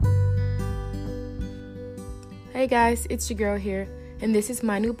Hey guys, it's your girl here, and this is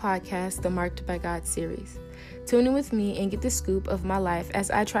my new podcast, the Marked by God series. Tune in with me and get the scoop of my life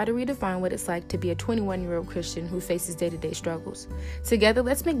as I try to redefine what it's like to be a 21-year-old Christian who faces day-to-day struggles. Together,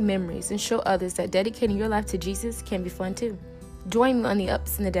 let's make memories and show others that dedicating your life to Jesus can be fun too. Join me on the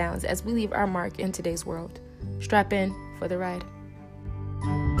ups and the downs as we leave our mark in today's world. Strap in for the ride.